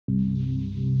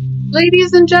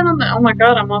Ladies and gentlemen, oh my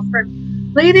god, I'm off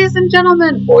frame. Ladies and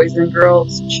gentlemen, boys and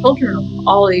girls, children of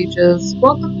all ages,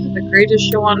 welcome to the greatest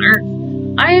show on earth.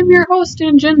 I am your host,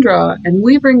 Anjindra, and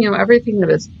we bring you everything that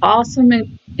is awesome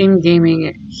in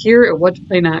gaming here at What to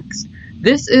Play Next.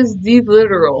 This is the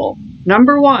literal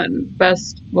number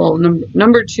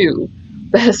 2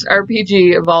 best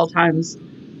RPG of all times.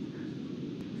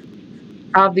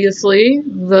 Obviously,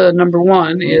 the number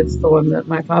 1 is the one that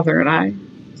my father and I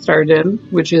started in,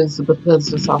 which is the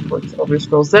Bethesda Softworks Elder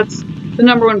Scrolls. That's the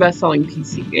number 1 best-selling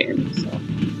PC game. So,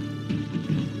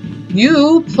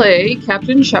 you play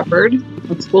Captain Shepard.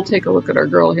 We'll take a look at our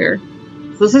girl here.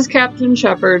 So this is Captain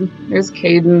Shepard. There's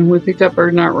Caden. We picked up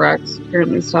Urdnot Rex.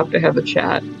 Apparently stopped to have a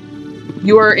chat.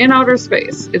 You are in outer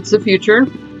space. It's the future.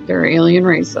 There are alien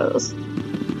races.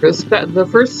 The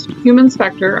first human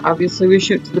Spectre. Obviously, we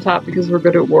shoot to the top because we're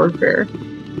good at warfare.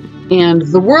 And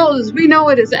the world as we know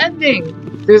it is ending.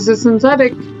 There's a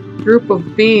synthetic group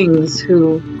of beings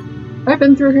who... I've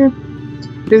been through here.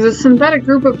 There's a synthetic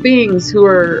group of beings who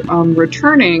are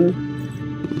returning,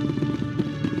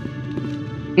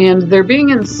 and they're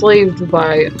being enslaved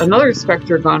by another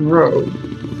Spectre gone rogue,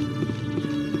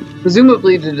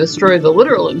 presumably to destroy the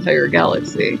literal entire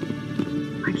galaxy.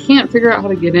 I can't figure out how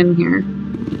to get in here.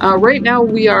 Right now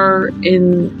we are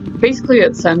basically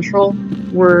at Central.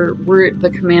 We're at the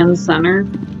command center,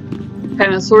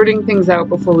 kind of sorting things out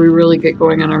before we really get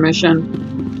going on our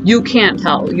mission. You can't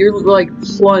tell. You're like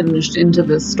plunged into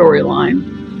this storyline.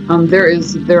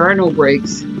 There are no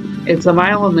breaks. It's a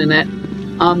mile a minute.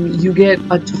 You get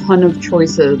a ton of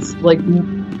choices. Like,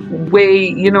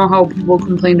 you know how people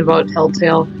complain about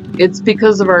Telltale? It's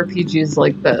because of RPGs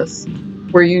like this,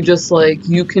 where you just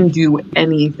you can do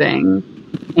anything.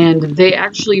 And they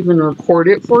actually even record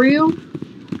it for you,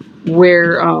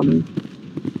 where,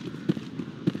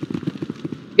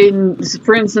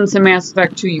 for instance, in Mass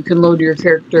Effect 2, you can load your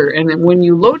character, and then when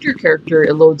you load your character,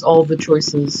 it loads all the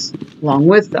choices along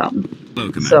with them.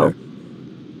 Hello, Commander. So,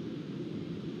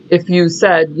 if you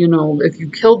said, if you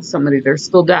killed somebody, they're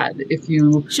still dead. If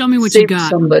you show me what saved you got.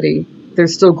 somebody, they're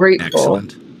still grateful.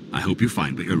 Excellent. I hope you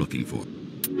find what you're looking for.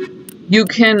 You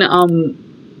can,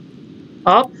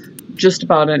 up just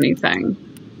about anything.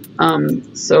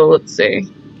 So let's see.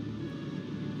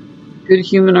 Good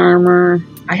human armor.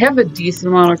 I have a decent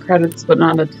amount of credits, but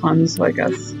not a ton, so I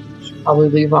guess I should probably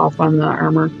leave off on the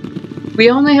armor. We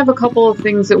only have a couple of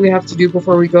things that we have to do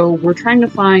before we go. We're trying to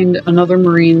find another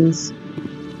Marine's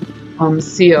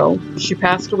CO. She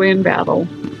passed away in battle,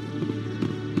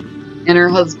 and her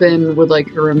husband would like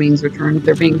her remains returned.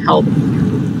 They're being held.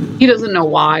 He doesn't know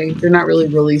why. They're not really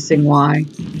releasing why.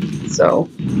 So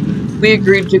we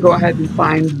agreed to go ahead and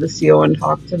find the CO and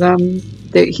talk to them.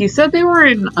 He said they were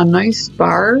in a nice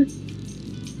bar.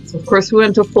 So of course we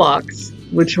went to Flux,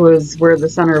 which was where the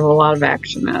center of a lot of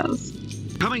action is.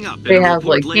 Coming up, they have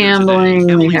like gambling,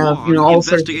 they have all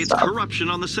sorts of stuff. Corruption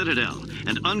on the Citadel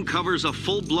and uncovers a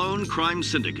full-blown crime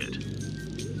syndicate.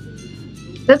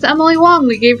 That's Emily Wong.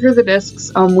 We gave her the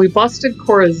discs. We busted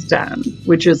Cora's Den,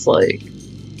 which is let's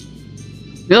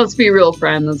be a real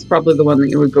friend. That's probably the one that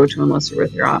you would go to unless you're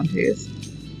with your aunties.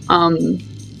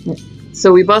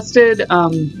 So we busted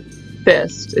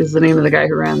Fist is the name of the guy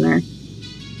who ran there.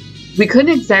 We couldn't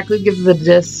exactly give the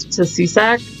disc to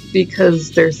CSAC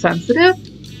because they're sensitive.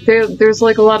 There's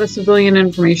a lot of civilian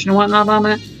information and whatnot on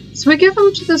it. So we give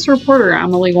them to this reporter,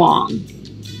 Emily Wong.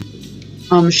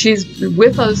 She's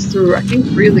with us through, I think,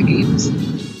 3 of the games.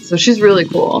 So she's really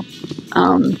cool.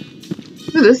 Ooh,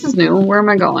 this is new. Where am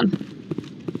I going?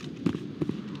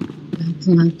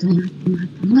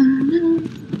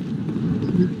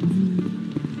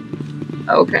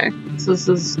 Okay, so this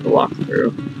is the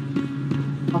walkthrough.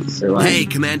 Hey,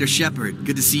 Commander Shepard.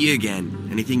 Good to see you again.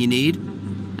 Anything you need?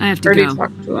 I have to already go.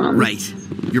 Talked to him. Right.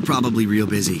 You're probably real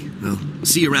busy. Well,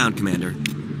 see you around, Commander.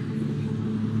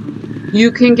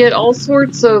 You can get all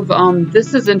sorts of,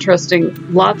 this is interesting.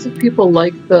 Lots of people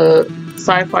like the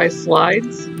sci-fi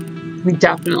slides. We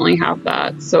definitely have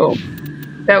that. So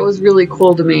that was really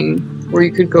cool to me, where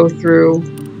you could go through,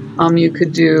 you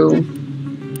could do,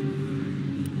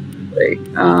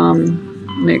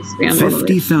 let me expand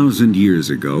 50,000 years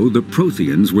ago, the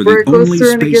Protheans were the only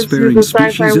spacefaring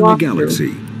species in the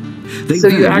galaxy. They so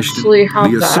you actually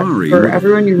have that for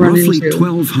everyone you run roughly into.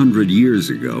 1,200 years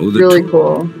ago. Really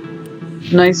cool.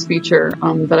 Nice feature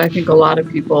that I think a lot of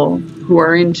people who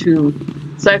are into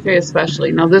sci-fi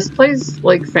especially. Now this plays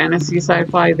like fantasy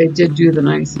sci-fi. They did do the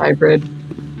nice hybrid.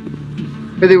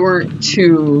 But they weren't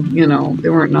too, they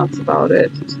weren't nuts about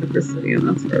it. To Presidium,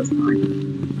 that's where I was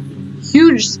going.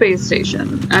 Huge space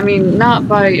station. I mean, not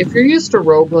by, if you're used to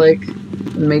roguelike,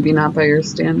 maybe not by your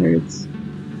standards.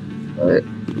 but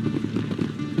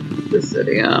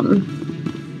Presidium.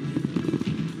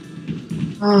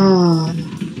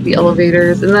 The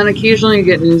elevators, and then occasionally you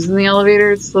get news in the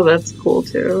elevators, so that's cool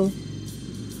too.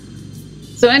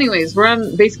 So anyways,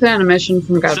 we're basically on a mission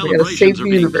from God. We gotta save the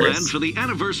universe. Planned for the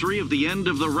anniversary of the end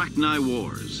of the Rachni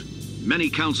Wars. Many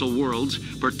Council worlds,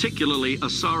 particularly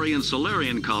Asari and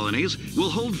Solarian colonies,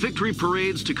 will hold victory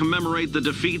parades to commemorate the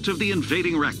defeat of the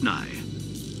invading Rachni.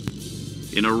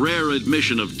 In a rare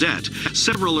admission of debt,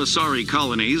 several Asari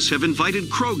colonies have invited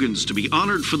Krogans to be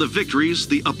honored for the victories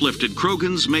the uplifted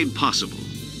Krogans made possible.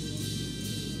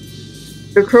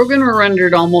 The Krogan were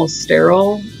rendered almost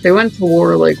sterile. They went to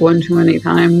war like one too many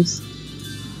times.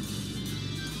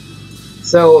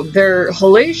 So they're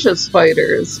hellacious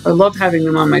fighters. I love having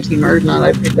them on my team. Erdnot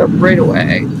I picked up right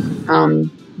away.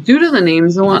 Due to the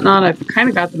names and whatnot, I've kind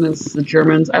of got them as the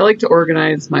Germans. I like to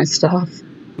organize my stuff.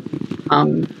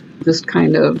 Just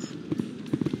kind of,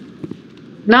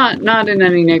 not in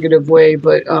any negative way,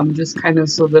 but just kind of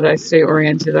so that I stay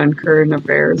oriented on current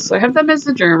affairs. So I have them as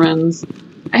the Germans.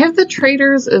 I have the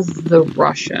traitors as the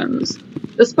Russians.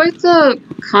 Despite the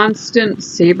constant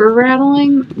saber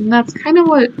rattling, and that's kind of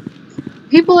what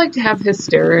people like to have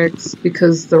hysterics,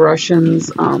 because the Russians,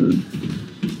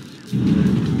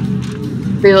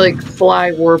 they like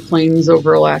fly warplanes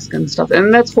over Alaska and stuff,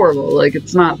 and that's horrible. Like,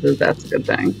 it's not that that's a good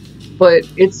thing. But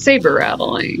it's saber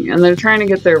rattling, and they're trying to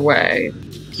get their way.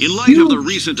 In light of the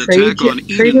recent attack on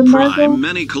Eden Prime,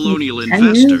 many colonial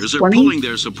investors are pulling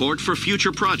their support for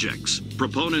future projects.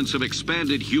 Proponents of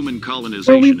expanded human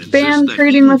colonization we banned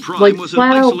trading with, like,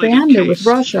 flat out banned it with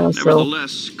Russia, so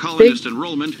they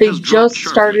just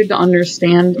started to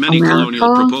understand America,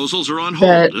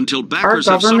 that our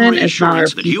government is not our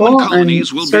people, and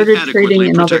started trading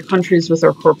in other countries with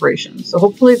our corporations. So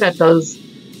hopefully that does,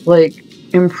 like,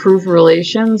 improve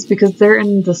relations, because they're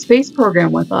in the space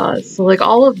program with us. So like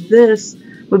all of this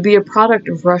would be a product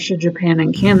of Russia, Japan,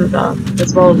 and Canada,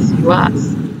 as well as the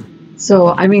US. So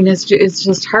I mean, it's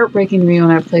just heartbreaking to me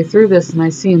when I play through this and I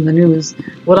see in the news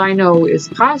what I know is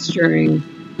posturing,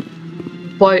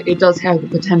 but it does have the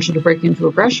potential to break into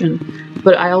aggression.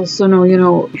 But I also know, you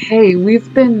know, hey,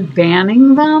 we've been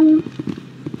banning them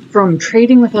from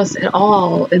trading with us at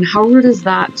all, and how rude is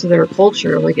that to their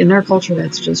culture? Like, in their culture,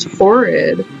 that's just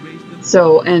horrid.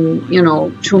 So, and, you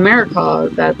know, to America,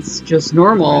 that's just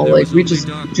normal. Like, we just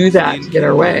do that to get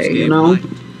our way, you know?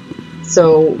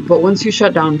 So, but once you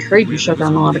shut down trade, you shut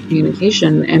down a lot of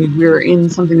communication, and we're in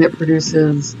something that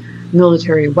produces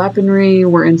military weaponry,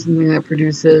 we're in something that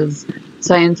produces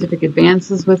scientific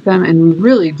advances with them, and we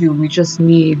really do. We just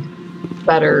need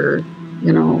better,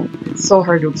 you know, it's so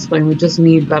hard to explain. We just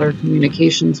need better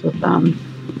communications with them,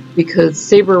 because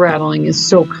saber rattling is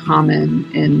so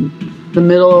common in the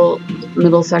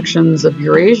middle sections of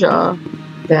Eurasia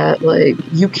that, like,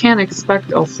 you can't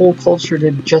expect a whole culture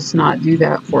to just not do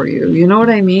that for you. You know what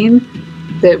I mean?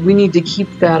 That we need to keep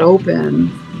that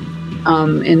open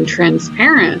and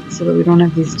transparent so that we don't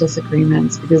have these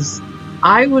disagreements, because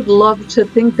I would love to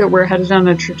think that we're headed on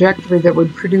a trajectory that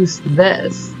would produce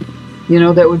this. You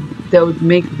know, that would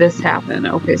make this happen.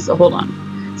 Okay, so hold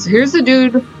on. So here's a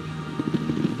dude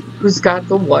who's got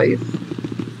the wife.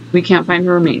 We can't find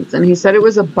her remains. And he said it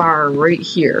was a bar right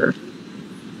here.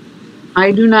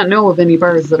 I do not know of any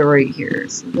bars that are right here.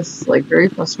 So this is, like, very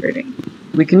frustrating.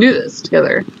 We can do this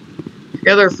together.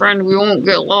 Together, friend, we won't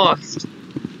get lost.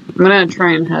 I'm gonna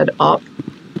try and head up.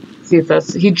 See if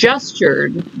that's... He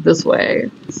gestured this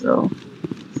way. So,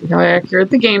 see how accurate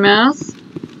the game is.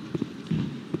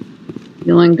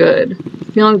 Feeling good.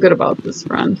 Feeling good about this,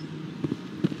 friend.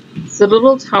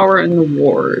 Citadel Tower in the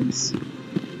wards.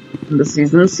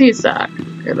 Embassies and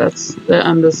CSAC. Okay, that's the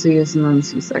embassies, and then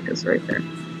CSAC is right there.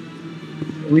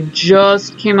 We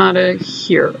just came out of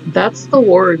here. That's the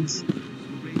wards.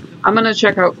 I'm gonna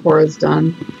check out Cora's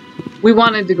Den. We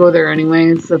wanted to go there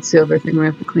anyways. That's the other thing we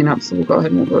have to clean up, so we'll go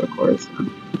ahead and we'll go to Cora's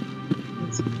Den.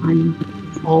 It's fine.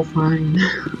 It's all fine.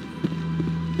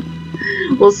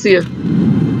 We'll see if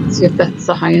that's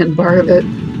the high-end bar that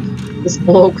this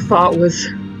bloke thought was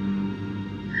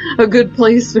a good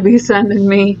place to be sending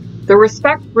me. The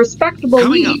respectable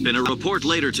Coming up in a report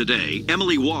later today,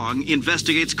 Emily Wong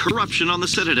investigates corruption on the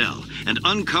Citadel and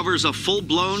uncovers a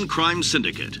full-blown crime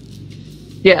syndicate.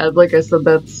 Yeah, like I said,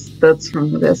 that's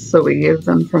from this, so we gave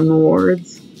them from the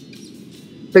wards.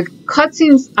 The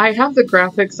cutscenes, I have the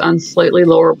graphics on slightly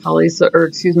lower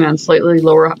on slightly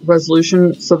lower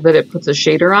resolution so that it puts a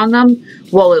shader on them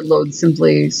while it loads,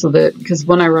 simply so that, because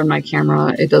when I run my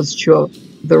camera, it does chew up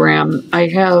the RAM. I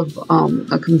have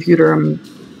a computer I'm,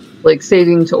 like,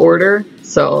 saving to order,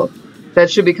 so that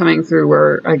should be coming through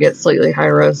where I get slightly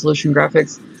higher resolution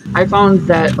graphics. I found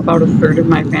that about a third of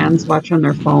my fans watch on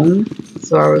their phone,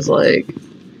 so I was like,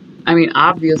 I mean,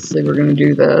 obviously we're going to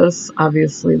do this.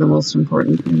 Obviously the most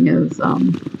important thing is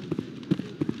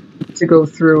to go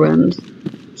through and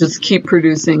just keep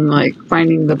producing, like,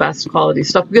 finding the best quality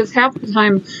stuff, because half the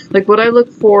time, like, what I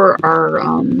look for are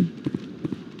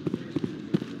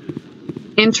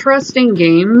interesting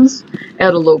games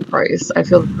at a low price. I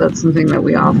feel that's something that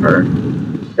we offer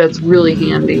that's really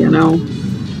handy, you know?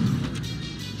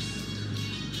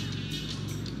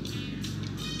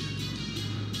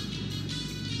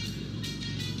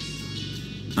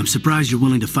 I'm surprised you're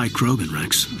willing to fight Krogan,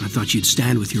 Rex. I thought you'd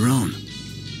stand with your own.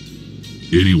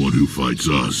 Anyone who fights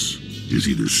us is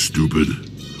either stupid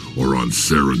or on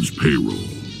Saren's payroll.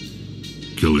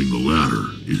 Killing the latter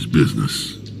is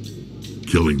business.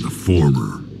 Killing the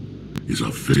former is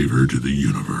a favor to the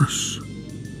universe.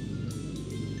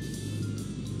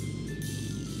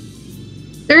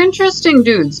 They're interesting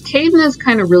dudes. Caden is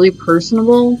kind of really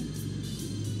personable,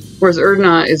 whereas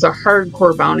Erdna is a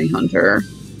hardcore bounty hunter.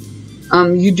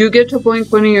 You do get to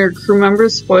blink one of your crew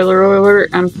members. Spoiler alert,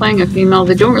 I'm playing a female.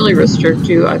 They don't really restrict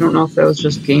you. I don't know if that was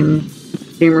just game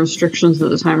restrictions at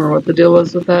the time or what the deal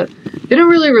was with that. They don't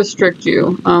really restrict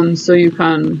you, so you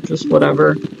can just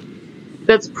whatever.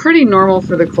 That's pretty normal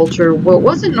for the culture. What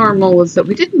wasn't normal was that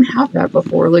we didn't have that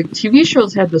before. Like, TV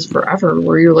shows had this forever,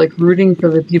 where you're, like, rooting for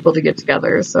the people to get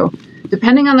together. So,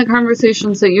 depending on the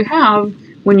conversations that you have,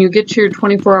 when you get to your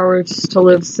 24 hours to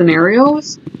live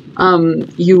scenarios,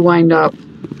 you wind up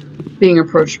being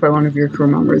approached by one of your crew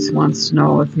members who wants to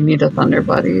know if you need a Thunder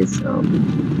Buddy. So,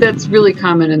 that's really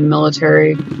common in the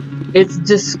military. It's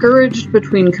discouraged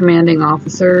between commanding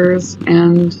officers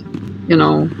and, you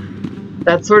know,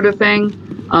 that sort of thing.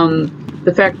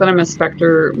 The fact that I'm a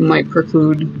Spectre might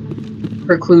preclude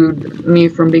me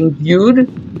from being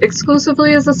viewed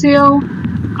exclusively as a CO.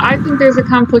 I think there's a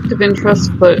conflict of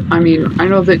interest, but I mean, I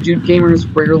know that dude gamers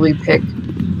rarely pick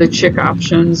the chick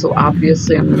option, so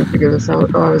obviously I'm gonna figure this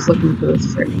out. Oh, I was looking for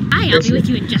this chick. I'll be with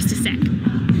you in just a sec.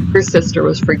 Her sister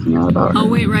was freaking out about her. I'll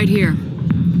wait right here.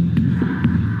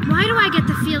 Why do I get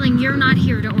the feeling you're not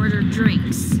here to order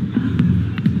drinks?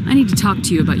 I need to talk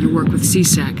to you about your work with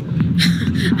CSAC.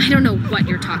 I don't know what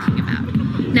you're talking about.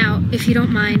 Now, if you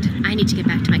don't mind, I need to get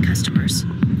back to my customers.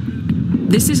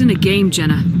 This isn't a game,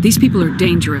 Jenna. These people are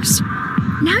dangerous.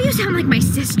 Now you sound like my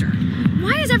sister.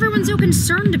 Why is everyone so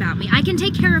concerned about me? I can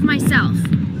take care of myself.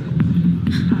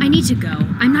 I need to go.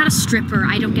 I'm not a stripper.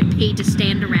 I don't get paid to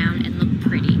stand around and look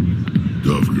pretty.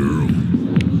 Tough girl.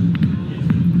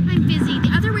 I'm busy. The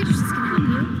other waitresses can help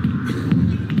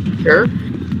you. Sure.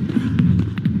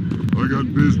 I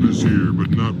got business here, but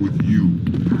not with you.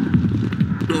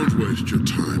 Don't waste your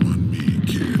time on me,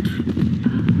 kid.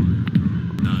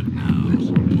 Not now.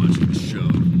 Watch the show.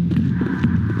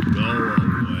 Go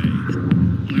away.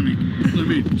 Let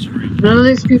me drink. None of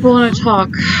these people want to talk.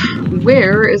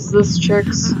 Where is this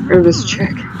chick's, or this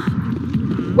chick?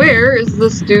 Where is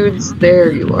this dude's?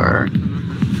 There you are.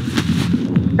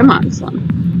 Come on,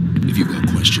 son. If you've got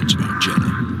questions about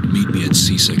Jenna, meet me at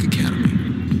CSEC Academy.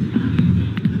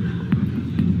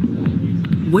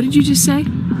 What did you just say?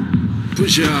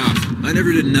 Push off. I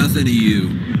never did nothing to you.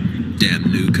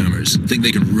 Damn newcomers. Think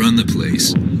they can run the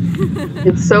place.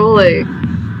 It's so like,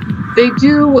 they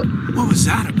do... What was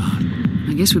that about?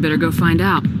 I guess we better go find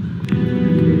out.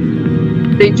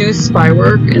 They do spy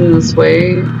work in this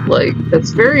way, like,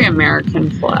 that's very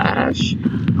American Flash.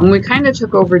 And we kind of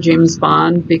took over James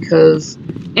Bond because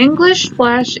English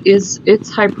Flash it's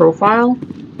high profile,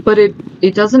 but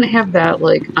it doesn't have that,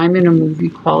 like, I'm in a movie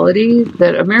quality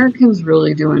that Americans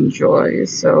really do enjoy.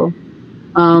 So,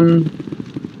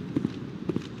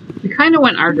 we kind of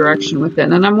went our direction with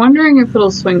it, and I'm wondering if it'll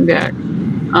swing back.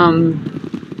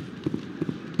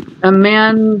 A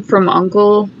Man from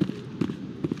U.N.C.L.E.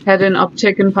 had an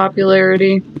uptick in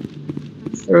popularity.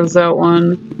 There was that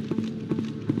one.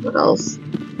 What else?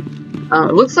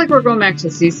 It looks like we're going back to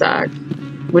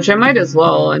CSAC, which I might as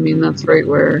well. I mean, that's right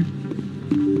where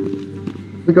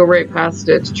we go right past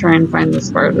it to try and find the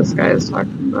spar this guy is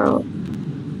talking about.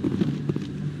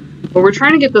 But we're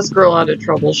trying to get this girl out of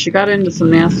trouble. She got into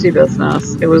some nasty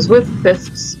business. It was with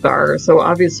Fist Scar, so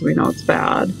obviously we know it's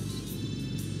bad.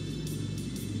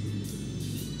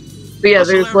 But yeah,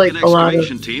 there's like a lot of...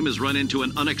 excavation team has run into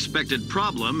an unexpected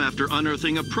problem after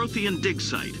unearthing a Prothean dig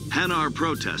site. Hanar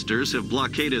protesters have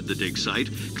blockaded the dig site,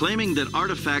 claiming that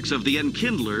artifacts of the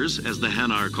Enkindlers, as the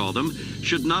Hanar call them,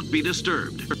 should not be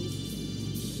disturbed.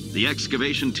 The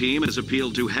excavation team has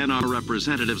appealed to Hanar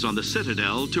representatives on the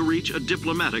Citadel to reach a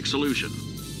diplomatic solution.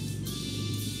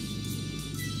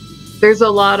 there's a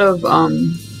lot of,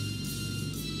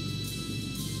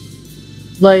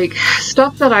 like,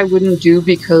 stuff that I wouldn't do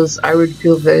because I would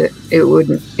feel that it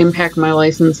would impact my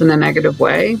license in a negative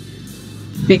way.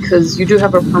 Because you do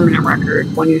have a permanent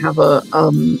record when you have a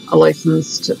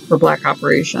license for black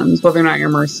operations. Whether or not you're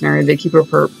a mercenary, they keep a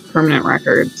permanent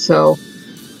record. So,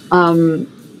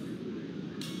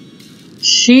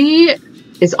 she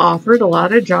is offered a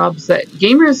lot of jobs that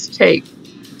gamers take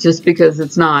just because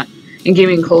it's not. In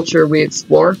gaming culture, we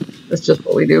explore. That's just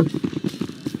what we do.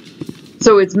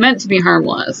 So it's meant to be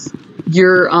harmless.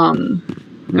 You're, I'm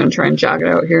going to try and jog it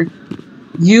out here.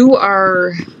 You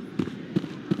are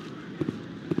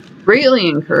greatly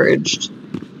encouraged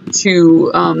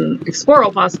to explore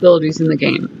all possibilities in the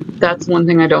game. That's one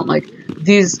thing I don't like.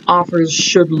 These offers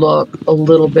should look a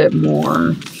little bit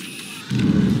more,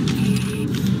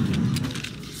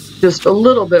 just a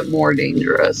little bit more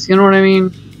dangerous. You know what I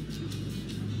mean?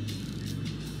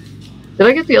 Did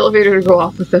I get the elevator to go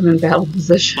off with them in battle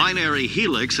position? Binary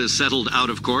Helix has settled out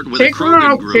of court with a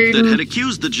Krogan group that had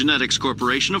accused the Genetics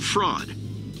Corporation of fraud.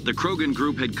 The Krogan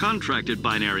group had contracted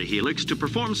Binary Helix to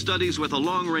perform studies with a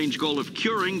long-range goal of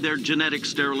curing their genetic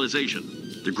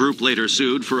sterilization. The group later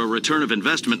sued for a return of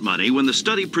investment money when the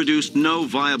study produced no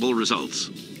viable results.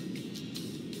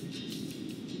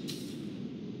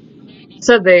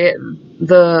 Said the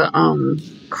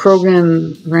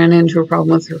Krogan ran into a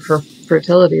problem with her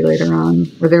fertility later on,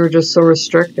 where they were just so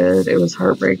restricted. It was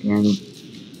heartbreaking.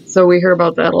 So we hear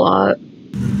about that a lot.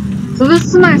 So this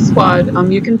is a nice squad.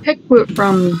 You can pick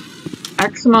from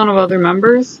X amount of other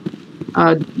members.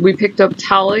 We picked up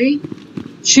Tali.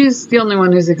 She's the only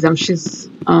one who's exempt. She's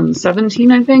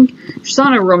 17, I think. She's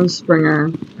on a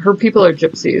Rumspringer. Her people are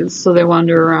gypsies, so they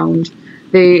wander around.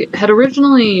 They had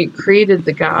originally created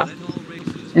the Goth,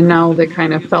 and now they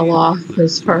kind of fell off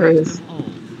as far as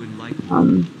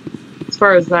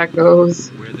that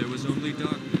goes.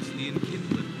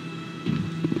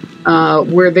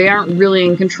 Where they aren't really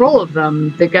in control of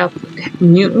them. They got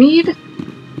mutinied,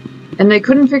 and they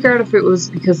couldn't figure out if it was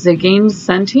because they gained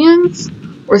sentience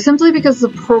or simply because the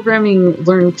programming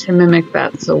learned to mimic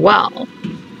that so well.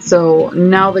 So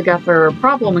now the Geth are a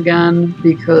problem again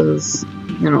because,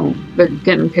 you know, they're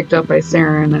getting picked up by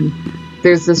Saren, and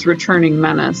there's this returning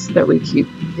menace that we keep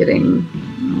getting,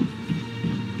 you know,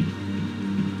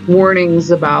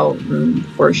 warnings about and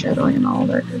foreshadowing and all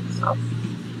that good stuff.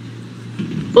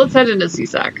 So let's head into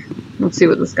CSEC. Let's see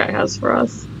what this guy has for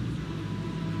us.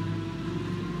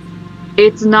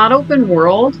 It's not open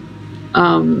world,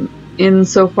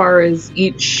 insofar as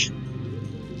each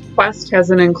quest has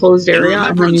an enclosed area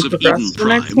and then you progress to the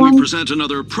next one. But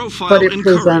it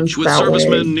presents that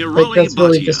way. Like, that's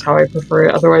really just how I prefer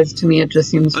it. Otherwise, to me, it just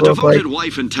seems to look like, you know, the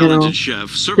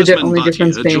only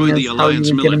difference being is how you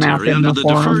get a map in the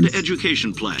forums.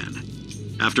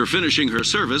 After finishing her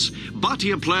service,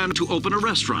 Batia planned to open a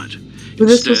restaurant.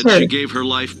 Instead, she gave her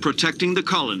life protecting the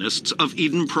colonists of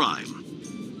Eden Prime.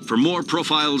 For more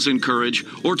profiles in Courage,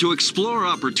 or to explore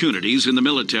opportunities in the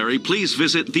military, please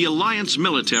visit the Alliance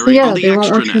Military on the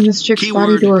extranet.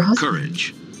 Keyword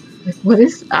Courage. Like, what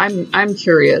is... I'm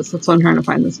curious. That's why I'm trying to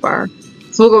find this bar.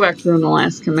 So we'll go back through and I'll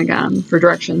ask him again for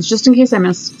directions, just in case I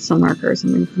missed some marker or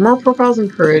something. For more profiles in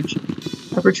Courage,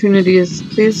 opportunities,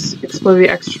 please explore the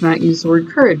extranet, use the word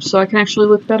Courage, so I can actually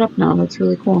look that up now. That's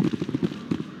really cool.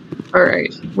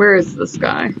 Alright, where is this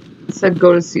guy? It said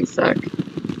go to CSEC.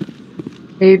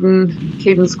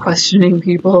 Caden's questioning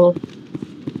people.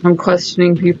 I'm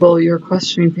questioning people, you're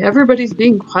questioning people. Everybody's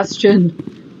being questioned.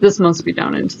 This must be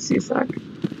down into CSEC.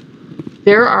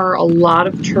 There are a lot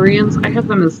of Turians. I have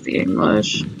them as the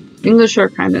English. English are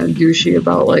kind of douchey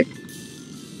about, like,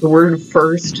 the word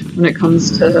first when it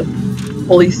comes to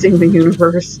policing the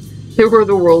universe. They were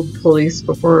the world police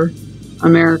before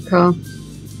America.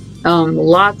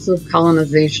 Lots of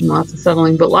colonization, lots of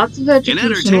settling, but lots of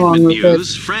education along with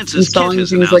it. Installing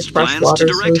things like fresh water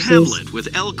sources. The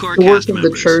work of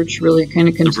the church really kind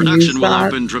of continues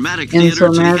that. And so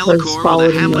America has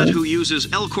followed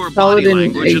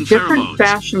in a different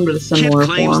fashion but a similar Kit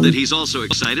claims form. that he's also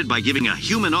excited by giving a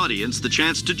human audience the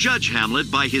chance to judge Hamlet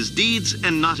by his deeds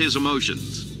and not his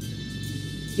emotions.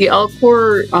 The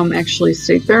Elcor actually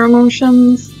state their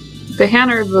emotions. The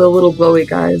Han are the little glowy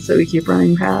guys that we keep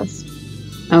running past.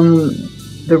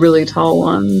 The really tall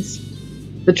ones.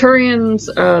 The Turians,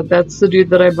 that's the dude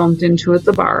that I bumped into at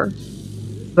the bar.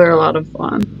 They're a lot of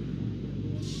fun.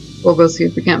 We'll go see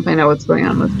if we can't find out what's going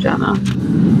on with Jenna.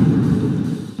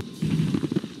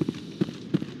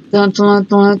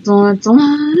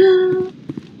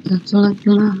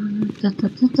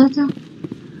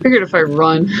 Figured if I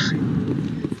run...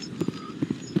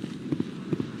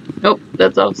 Nope,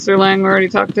 That's Officer Lang. We already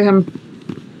talked to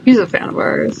him. He's a fan of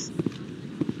ours.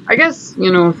 I guess,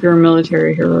 you know, if you're a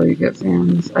military hero, you get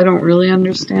fans. I don't really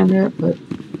understand it, but...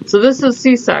 So this is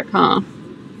CSEC, huh?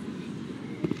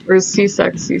 Where's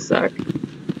CSEC,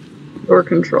 CSEC? Door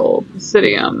control.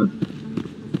 Presidium.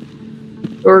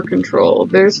 Door control.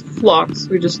 There's Flux.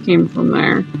 We just came from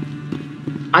there.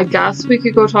 I guess we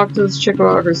could go talk to this chick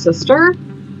about her sister.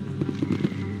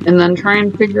 And then try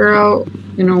and figure out,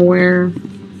 you know, where...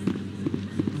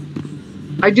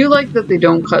 I do like that they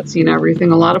don't cutscene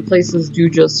everything. A lot of places do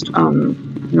just, you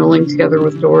know, link together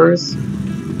with doors.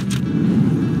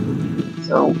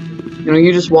 So, you know,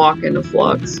 you just walk into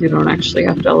Flux. You don't actually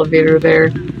have to elevator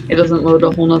there. It doesn't load a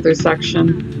whole nother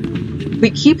section. We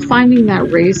keep finding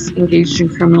that race engaged in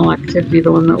criminal activity,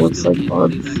 the one that looks like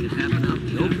bugs.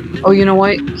 Oh, you know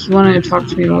what? He wanted to talk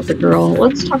to me about the girl.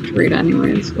 Let's talk to Rita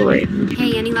anyways. Go right.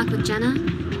 Hey, any luck with Jenna?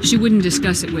 She wouldn't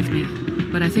discuss it with me,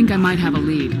 but I think I might have a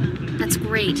lead. That's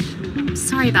great.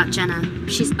 Sorry about Jenna.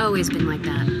 She's always been like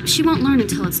that. She won't learn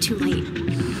until it's too late.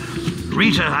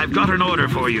 Rita, I've got an order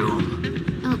for you.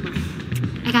 Oh,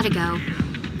 I gotta go.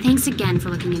 Thanks again for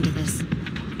looking into this.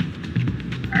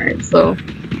 Alright, so...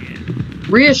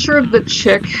 Reassured the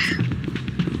chick.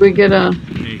 We get a...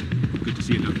 Hey, good to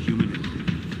see another human.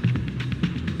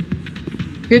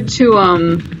 Good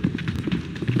to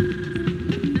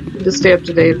stay up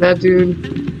to date. That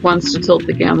dude wants to tilt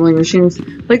the gambling machines.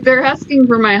 Like, they're asking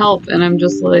for my help, and I'm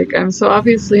just like, I'm so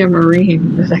obviously a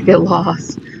Marine that I get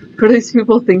lost. What are these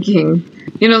people thinking?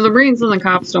 You know, the Marines and the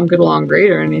cops don't get along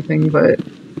great or anything, but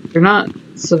they're not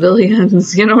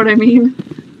civilians, you know what I mean?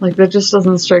 Like, that just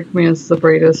doesn't strike me as the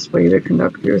brightest way to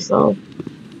conduct yourself.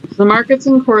 So the market's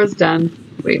in Cora's Den.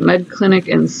 Wait, Med Clinic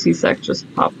and CSEC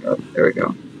just popped up. There we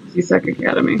go. CSEC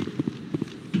Academy.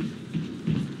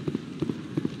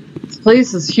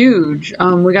 Place is huge.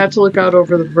 We got to look out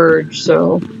over the verge,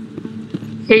 so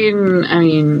Hayden, I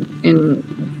mean,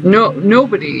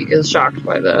 nobody is shocked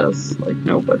by this. Like,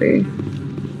 nobody.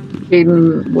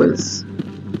 Hayden was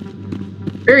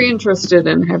very interested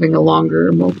in having a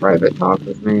longer, more private talk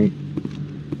with me.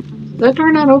 Is that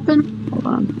door not open? Hold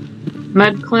on.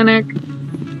 Med Clinic.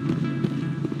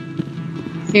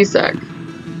 CSEC.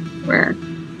 Where?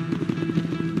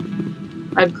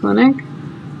 Med Clinic?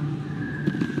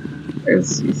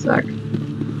 Where's CSEC?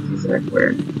 CSEC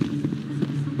where?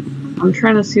 I'm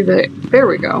trying to see the... There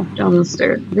we go. Down the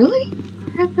stairs. Really? I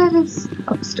heard that is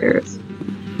upstairs.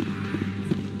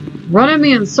 Running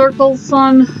me in circles,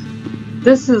 son?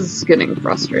 This is getting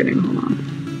frustrating. Hold on.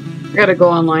 I gotta go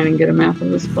online and get a map of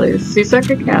this place.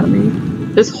 CSEC Academy.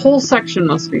 This whole section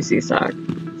must be CSEC.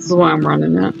 This is why I'm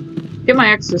running it. Get my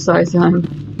exercise on.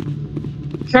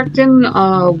 Checked in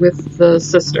with the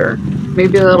sister.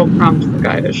 Maybe that'll prompt the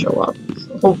guy to show up.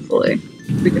 So hopefully,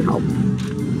 we can help.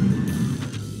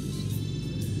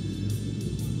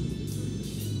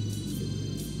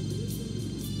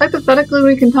 Hypothetically,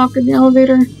 we can talk in the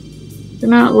elevator. They're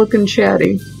not looking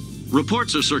chatty.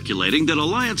 Reports are circulating that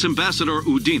Alliance Ambassador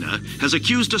Udina has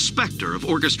accused a Spectre of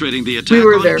orchestrating the attack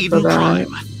on Eden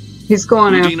Prime. He's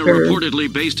going Udina after...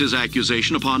 reportedly based his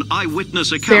accusation upon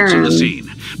eyewitness accounts of the scene,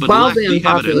 but lacked Wildly the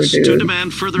evidence to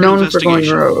demand further known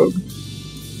investigation. For going rogue.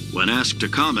 When asked to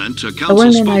comment, a council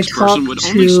spokesperson would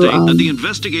only state that the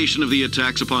investigation of the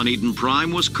attacks upon Eden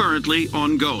Prime was currently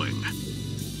ongoing.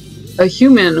 A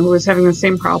human who was having the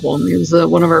same problem. He was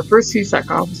one of our first CSEC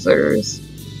officers.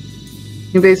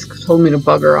 He basically told me to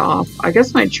bugger off. I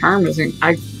guess my charm isn't...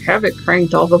 I have it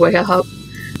cranked all the way up.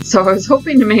 So I was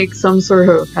hoping to make some sort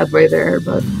of headway there,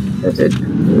 but that did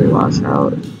really wash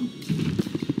out.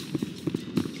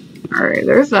 Alright,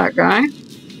 there's that guy.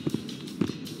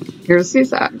 Here's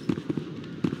CSAC.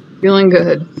 Feeling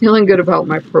good. Feeling good about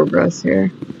my progress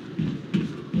here.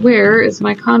 Where is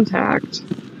my contact?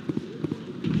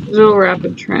 Digital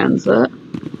rapid transit.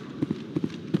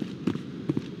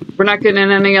 We're not getting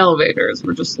in any elevators,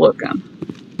 we're just looking.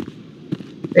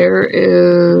 There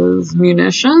is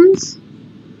munitions.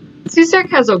 CSEC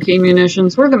has okay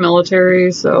munitions. We're the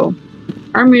military, so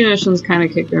our munitions kind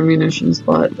of kick their munitions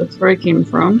butt. That's where I came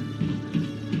from.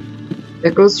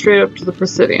 It goes straight up to the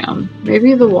Presidium.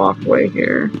 Maybe the walkway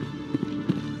here.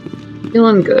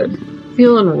 Feeling good.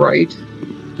 Feeling right.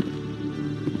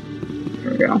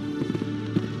 There we go.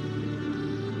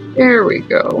 There we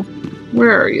go.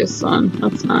 Where are you, son?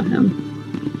 That's not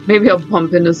him. Maybe I'll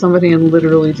bump into somebody and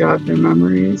literally jog their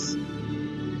memories.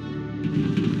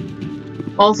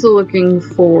 Also looking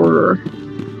for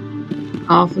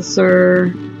officer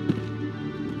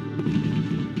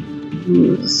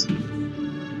who's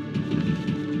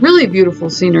really beautiful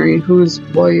scenery, whose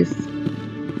wife...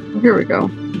 Oh, here we go.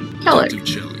 Kelly.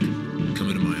 Come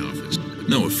into my office.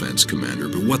 offense, Commander,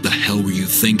 but what the hell were you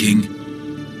thinking?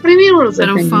 What do you mean, what was I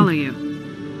don't thinking? follow you.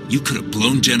 You could have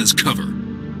blown Jenna's cover.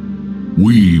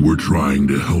 We were trying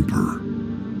to help her.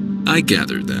 I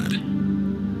gathered that.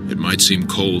 It might seem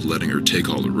cold letting her take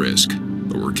all the risk,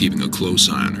 but we're keeping a close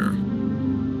eye on her.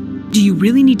 Do you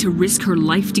really need to risk her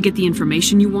life to get the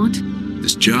information you want?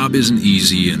 This job isn't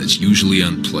easy and it's usually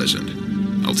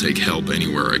unpleasant. I'll take help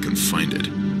anywhere I can find it.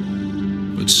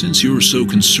 But since you're so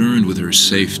concerned with her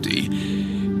safety,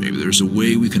 maybe there's a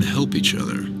way we can help each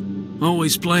other.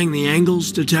 Always playing the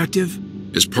angles, Detective?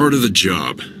 As part of the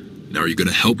job. Now are you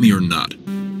gonna help me or not?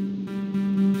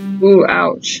 Ooh,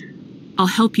 ouch. I'll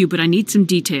help you, but I need some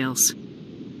details.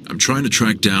 I'm trying to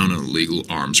track down an illegal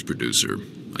arms producer.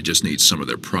 I just need some of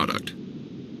their product.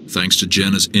 Thanks to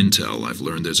Jenna's intel, I've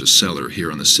learned there's a seller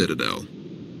here on the Citadel.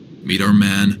 Meet our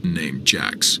man named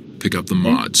Jax. Pick up the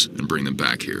mods and bring them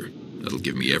back here. That'll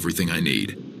give me everything I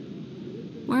need.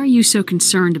 Why are you so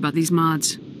concerned about these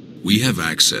mods? We have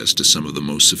access to some of the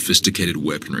most sophisticated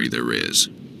weaponry there is.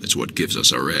 It's what gives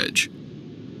us our edge.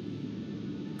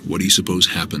 What do you suppose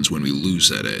happens when we lose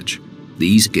that edge?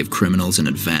 These give criminals an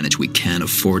advantage we can't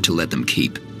afford to let them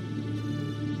keep.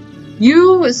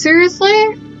 You,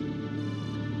 seriously?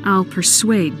 I'll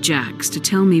persuade Jax to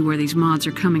tell me where these mods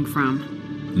are coming from.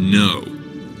 No.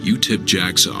 You tip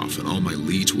Jax off and all my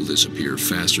leads will disappear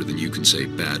faster than you can say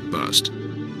bad bust.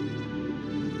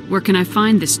 Where can I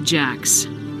find this Jax?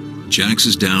 Jax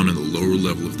is down in the lower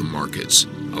level of the markets.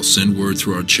 I'll send word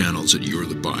through our channels that you're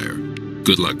the buyer.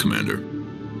 Good luck, Commander.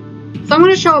 So I'm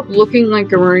gonna show up looking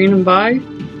like a Marine and buy?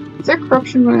 Is there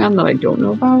corruption going on that I don't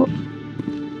know about?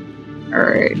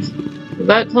 Alright. So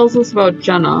that tells us about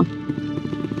Jenna.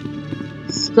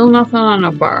 Still nothing on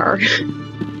a bar.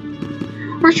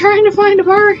 We're trying to find a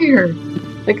bar here!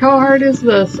 Like, how hard is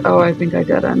this? Oh, I think I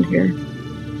dead end here.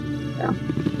 Yeah.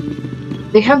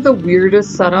 They have the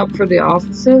weirdest setup for the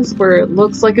offices where it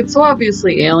looks like it's so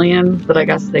obviously alien, but I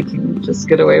guess they can just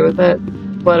get away with it.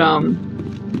 But,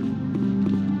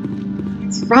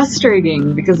 it's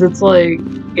frustrating because it's like,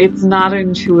 it's not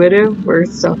intuitive where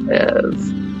stuff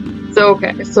is. So,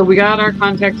 okay, so we got our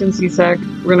contact in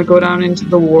CSEC. We're gonna go down into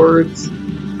the wards.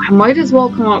 I might as well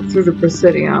come up through the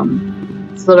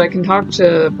Presidium so that I can talk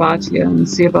to Batya and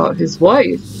see about his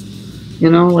wife. You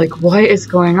know, like, what is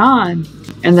going on?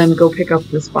 And then go pick up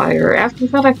this buyer. After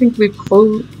that, I think we've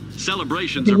closed.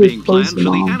 Celebrations are being planned for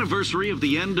the anniversary of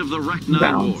the end of the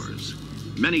Rek'Nai Wars.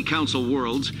 Many Council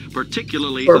worlds,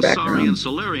 particularly Asari and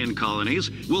Solarian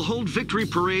colonies, will hold victory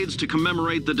parades to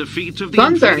commemorate the defeat of the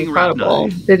Guns are invading incredible.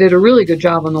 Rek'Nai. They did a really good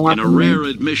job on the weaponry. In a rare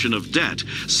admission of debt,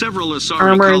 several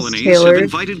Asari colonies have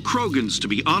invited Krogans to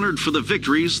be honored for the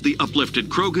victories the uplifted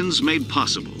Krogans made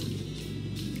possible.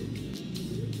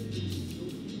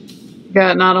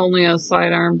 Got not only a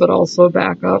sidearm, but also a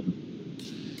backup.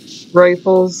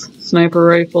 Rifles, sniper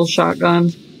rifles,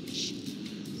 shotgun.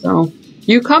 So,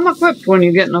 you come equipped when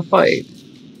you get in a fight.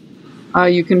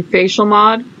 You can facial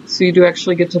mod, so you do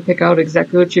actually get to pick out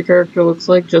exactly what your character looks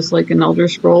like, just like in Elder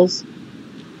Scrolls.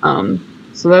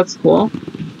 So that's cool.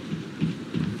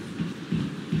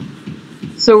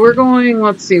 So we're going,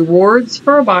 let's see, wards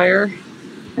for a buyer,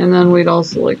 and then we'd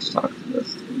also like to talk to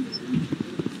this.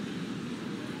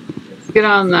 Get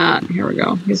on that. Here we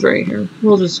go. He's right here.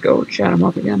 We'll just go chat him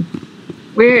up again.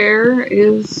 Where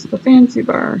is the fancy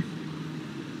bar?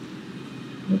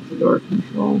 What's the door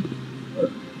control?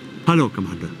 Hello,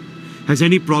 Commander. Has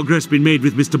any progress been made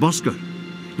with Mr. Bosker?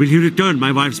 Will he return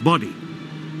my wife's body?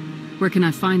 Where can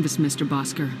I find this Mr.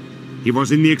 Bosker? He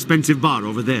was in the expensive bar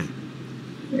over there.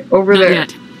 Over Not there.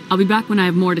 yet. I'll be back when I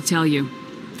have more to tell you.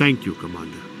 Thank you,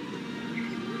 Commander.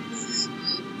 This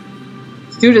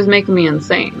dude is making me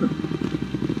insane.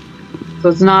 So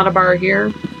it's not a bar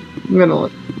here. I'm gonna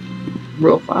look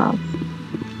real fast.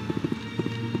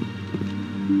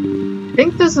 I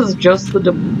think this is just the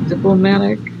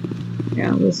diplomatic.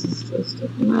 Yeah, this is just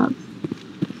diplomat.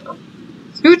 So,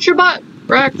 scoot your butt,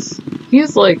 Rex.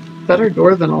 He's like better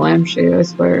door than a lampshade, I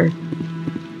swear.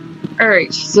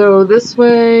 Alright, so this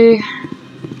way.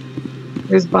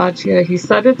 There's Batya. He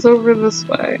said it's over this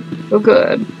way. Feel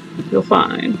good. Feel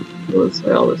fine. Feel this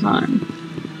way all the time.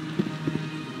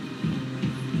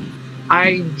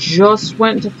 I just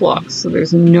went to Flux, so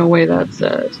there's no way that's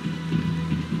it.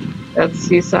 That's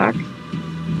CSAC.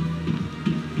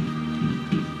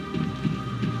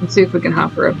 Let's see if we can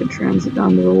hop a rapid transit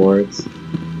down to the wards.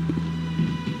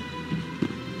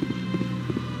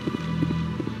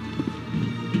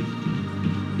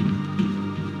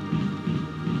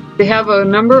 They have a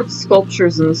number of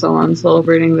sculptures and so on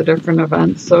celebrating the different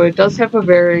events, so it does have a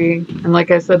very, and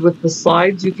like I said with the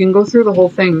slides, you can go through the whole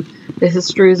thing, the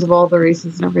histories of all the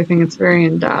races and everything. It's very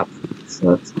in-depth,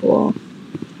 so that's cool.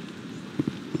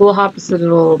 Little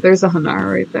Hoppiciddle, there's a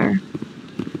Hanar right there.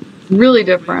 Really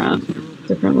different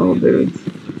little dudes.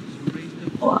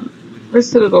 Hold on. Where's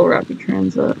Citadel Rapid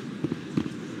Transit?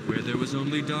 Where there was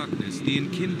only darkness, the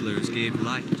Enkindlers gave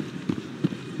light.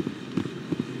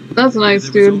 That's nice,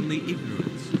 dude. Only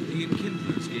ignorance, the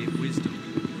Enkindlers gave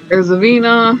wisdom. There's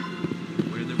Avina.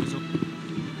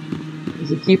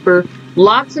 There's a Keeper.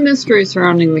 Lots of mystery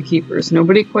surrounding the Keepers.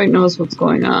 Nobody quite knows what's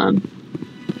going on.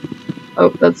 Oh,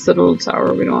 that's Citadel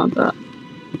Tower. We don't want that.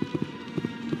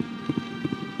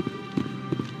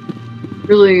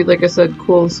 Really, like I said,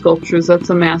 cool sculptures. That's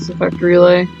a Mass Effect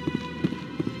relay.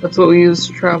 That's what we use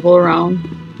to travel around.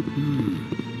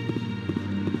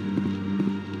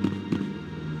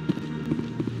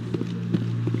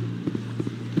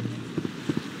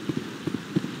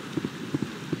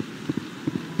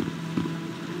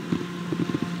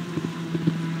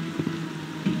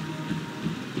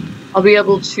 I'll be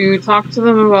able to talk to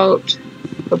them about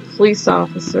the police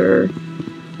officer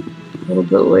a little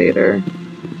bit later.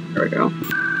 There we go.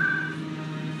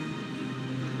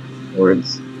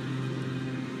 Words.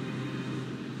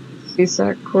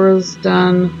 CSAC core's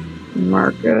done.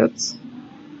 Markets.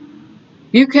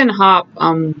 You can hop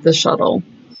the shuttle.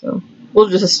 So we'll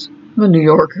just, I'm a New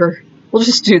Yorker. We'll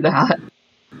just do that.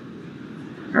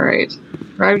 Alright.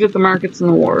 Arrived at the markets and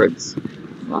the wards.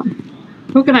 Hold on.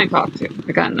 Who can I talk to?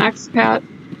 I got an expat,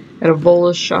 got a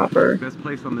Volus shopper. Best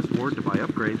place on this board to buy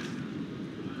upgrades.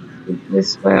 Good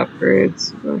place to buy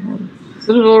upgrades. Go ahead.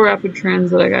 Citadel Rapid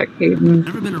Transit, I got Caden.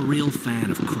 Never been a real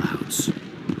fan of crowds.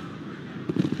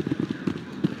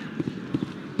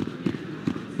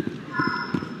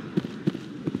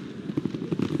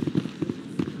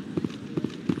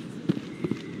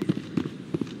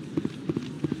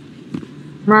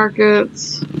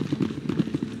 Markets.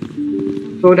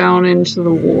 Go down into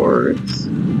the wards.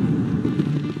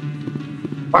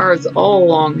 Bars all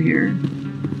along here.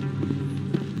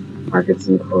 Markets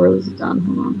and cores done.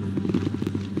 Hold on.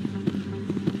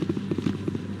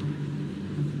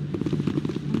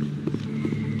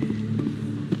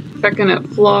 Checking at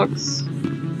Flux.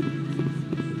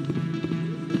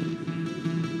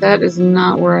 That is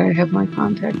not where I have my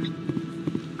contact.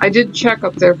 I did check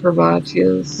up there for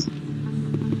Batia's.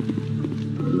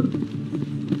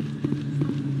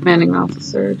 Commanding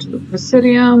officer to the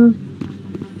Presidium,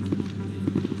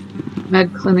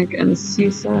 Med Clinic and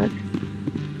CSAC.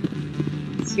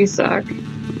 CSAC.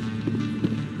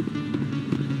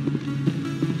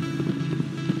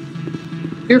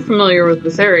 You're familiar with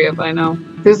this area by now.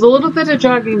 There's a little bit of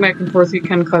jogging back and forth. You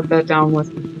can cut that down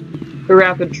with the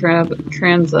rapid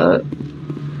transit.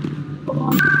 Hold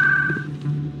on.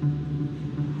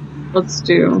 Let's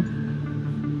do.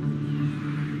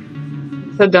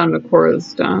 Head down to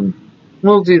Coruscant.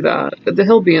 We'll do that.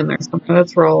 He'll be in there somewhere.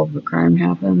 That's where all of the crime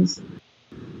happens.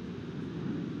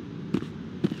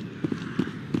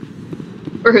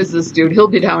 Where is this dude? He'll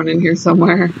be down in here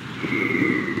somewhere.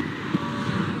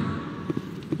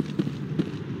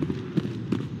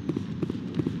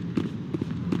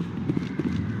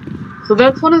 So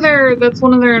that's one of their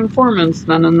informants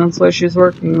then, and that's why she's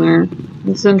working there.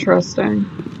 It's interesting.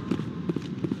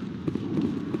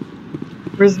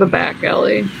 Where's the back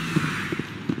alley?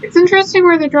 It's interesting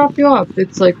where they drop you off.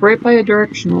 It's like right by a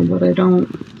directional, but I don't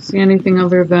see anything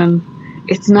other than...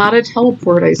 It's not a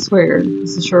teleport, I swear.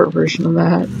 It's a short version of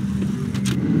that.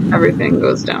 Everything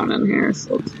goes down in here,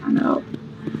 so let's find out.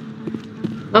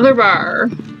 Another bar.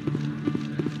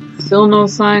 Still no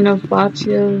sign of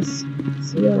Batia's.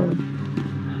 So yeah.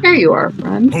 There you are,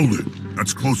 friend. Hold it.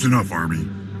 That's close enough, Army.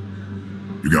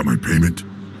 You got my payment?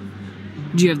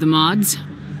 Do you have the mods?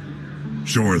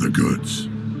 Show her the goods.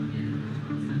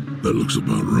 That looks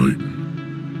about right.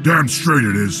 Damn straight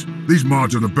it is. These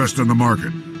mods are the best on the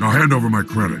market. Now hand over my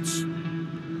credits.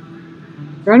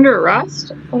 You're under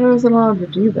arrest? I thought I wasn't allowed to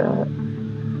do that.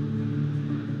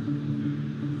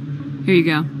 Here you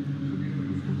go.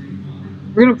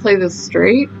 We're gonna play this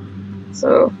straight,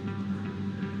 so...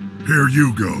 Here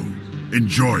you go.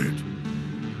 Enjoy it.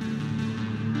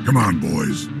 Come on,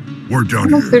 boys. We're done here. I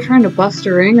don't know if they're trying to bust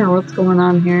a ring or what's going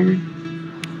on here.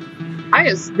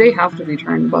 They have to be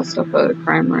trying to bust up a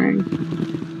crime ring.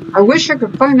 I wish I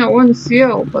could find that one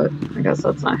CO, but I guess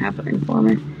that's not happening for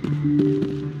me.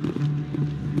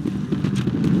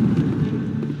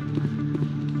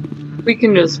 We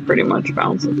can just pretty much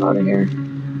bounce us out of here.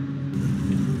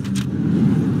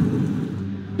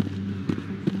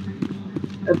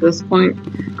 At this point.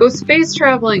 Go space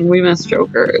traveling! We miss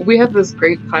Joker. We have this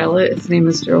great pilot, his name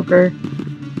is Joker.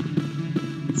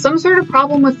 Some sort of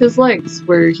problem with his legs,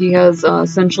 where he has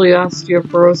essentially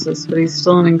osteoporosis, but he's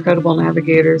still an incredible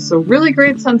navigator, so really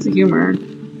great sense of humor.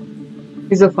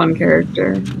 He's a fun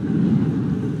character.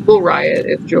 We'll riot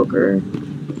if Joker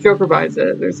buys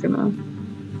it.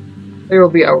 There will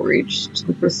be outreach to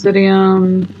the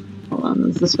Presidium. Hold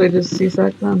on, is this way to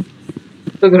CSEC then?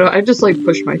 I just like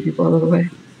push my people out of the way.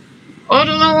 Out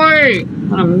of the way!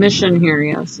 On a mission here,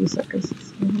 yeah, CSEC is.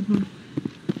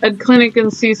 Ed Clinic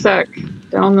and CSEC.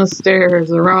 Down the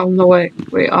stairs, around the way.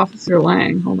 Wait, Officer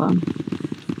Lang, hold on.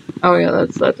 Oh yeah,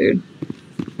 that's that dude.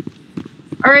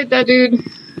 Alright, that dude.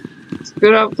 Let's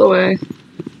get out the way.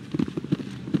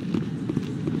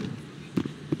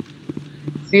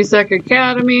 CSEC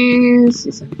Academy.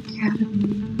 CSEC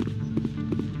Academy.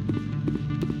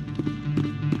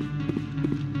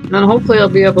 And then hopefully I'll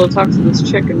be able to talk to this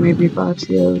chick and maybe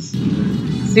Batia's.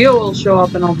 Theo will show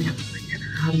up and I'll be able to get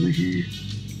her out of my hair.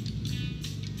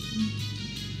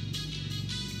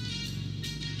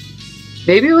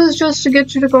 Maybe it was just to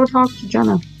get you to go talk to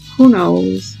Jenna. Who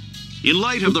knows? In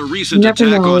light of the recent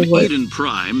attack on Eden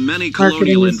Prime, many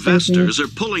colonial investors are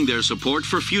pulling their support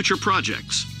for future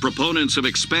projects. Proponents of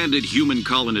expanded human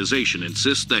colonization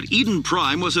insist that Eden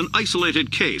Prime was an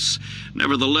isolated case.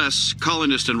 Nevertheless,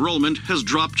 colonist enrollment has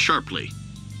dropped sharply.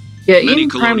 Yeah, Eden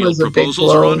Prime was a big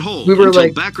blow. We were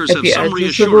like backers at have the some edge of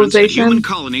reassurance that civilization. human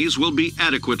colonies will be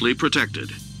adequately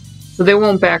protected. So they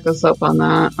won't back us up on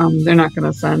that. They're not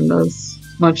going to send us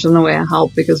much in the way of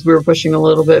help because we were pushing a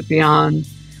little bit beyond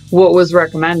what was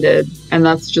recommended, and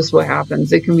that's just what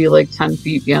happens. It can be like 10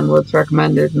 feet beyond what's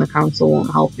recommended and the council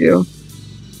won't help you.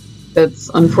 That's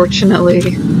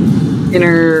unfortunately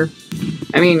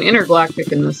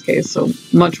intergalactic in this case, so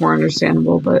much more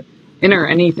understandable, but inner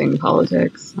anything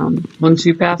politics. Once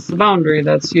you pass the boundary,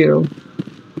 that's you.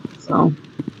 So,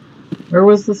 where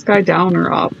was this guy, down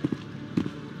or up? I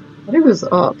thought he was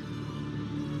up.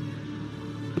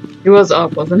 He was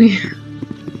up, wasn't he?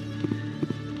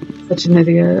 Such an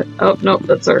idiot. Oh, nope,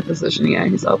 that's our position. Yeah,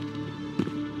 he's up.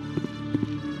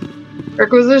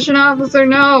 Requisition officer,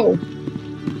 no!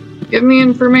 Give me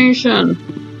information.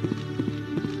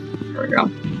 There we go. I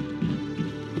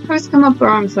always come up the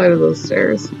wrong side of those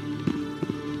stairs.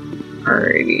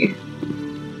 Alrighty.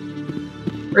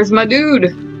 Where's my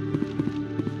dude?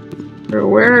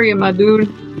 Where are you, my dude?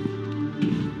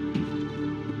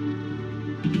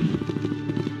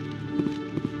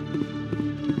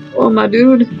 Oh, my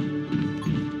dude.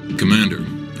 Commander,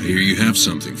 I hear you have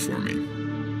something for me.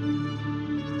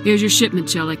 Here's your shipment,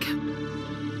 Jellic.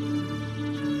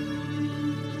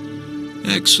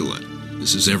 Excellent.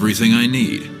 This is everything I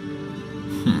need.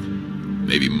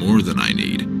 Maybe more than I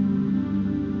need.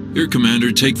 Here,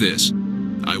 Commander, take this.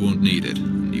 I won't need it,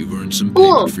 and you've earned some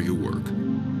payment for your work.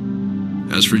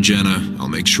 As for Jenna, I'll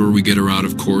make sure we get her out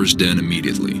of Kor's den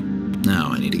immediately. Now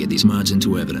I need to get these mods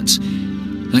into evidence.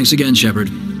 Thanks again,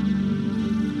 Shepard.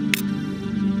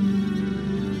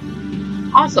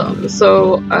 Awesome.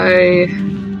 So I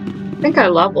think I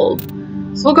leveled.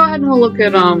 So we'll go ahead and we'll look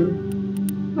at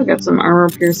we got some armor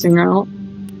piercing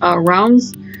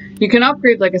rounds. You can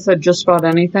upgrade, like I said, just about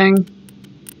anything.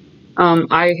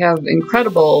 I have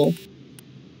incredible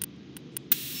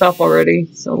stuff already,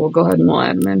 so we'll go ahead and we'll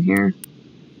add them in here.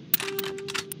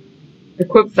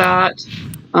 Equip that.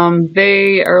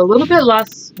 They are a little bit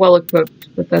less well equipped,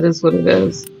 but that is what it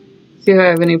is. See if I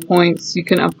have any points. You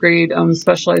can upgrade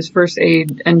specialized first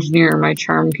aid engineer. My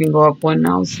charm can go up 1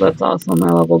 now, so that's awesome. I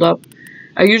leveled up.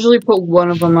 I usually put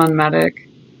one of them on medic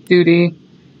duty.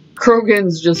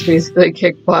 Krogan's just basically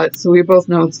kick butt, so we both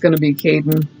know it's going to be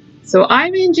Caden. So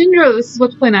I'm in Jindra. This is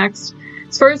what to play next.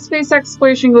 As far as space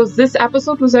exploration goes, this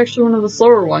episode was actually one of the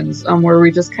slower ones, where we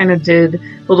just kind of did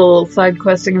little side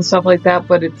questing and stuff like that.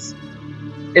 But it's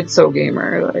so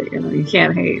gamer, like, you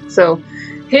can't hate. So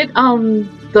hit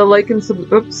the like and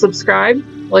subscribe,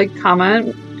 like,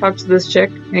 comment, talk to this chick,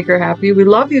 make her happy. We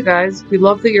love you guys. We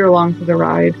love that you're along for the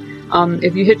ride.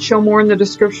 If you hit show more in the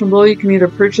description below, you can either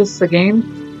purchase the game.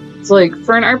 It's like,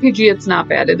 for an RPG, it's not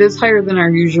bad. It is higher than our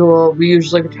usual. We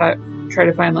usually try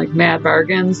to find like mad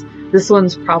bargains. This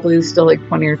one's probably still like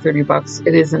 20 or 30 bucks.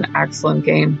 It is an excellent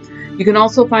game. You can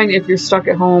also find, if you're stuck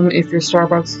at home, if your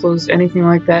Starbucks closed, anything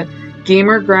like that,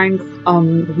 Gamer Grind,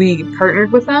 we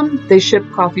partnered with them. They ship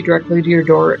coffee directly to your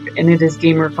door, and it is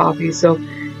gamer coffee. So,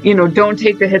 don't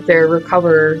take the hit there.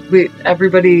 Recover.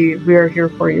 Everybody, we are here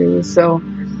for you. So,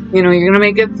 you're going to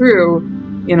make it through.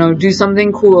 Do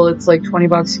something cool. It's like 20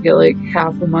 bucks. You get like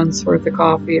half a month's worth of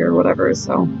coffee or whatever.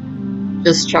 So,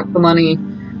 just chuck the money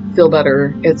feel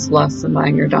better, it's less than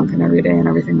buying your Dunkin' every day and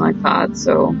everything like that.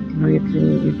 So, you know, you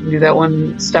can do that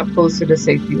one step closer to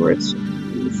safety where it's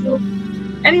just so.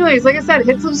 Anyways, like I said,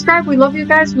 hit subscribe. We love you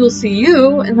guys. We'll see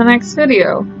you in the next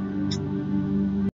video.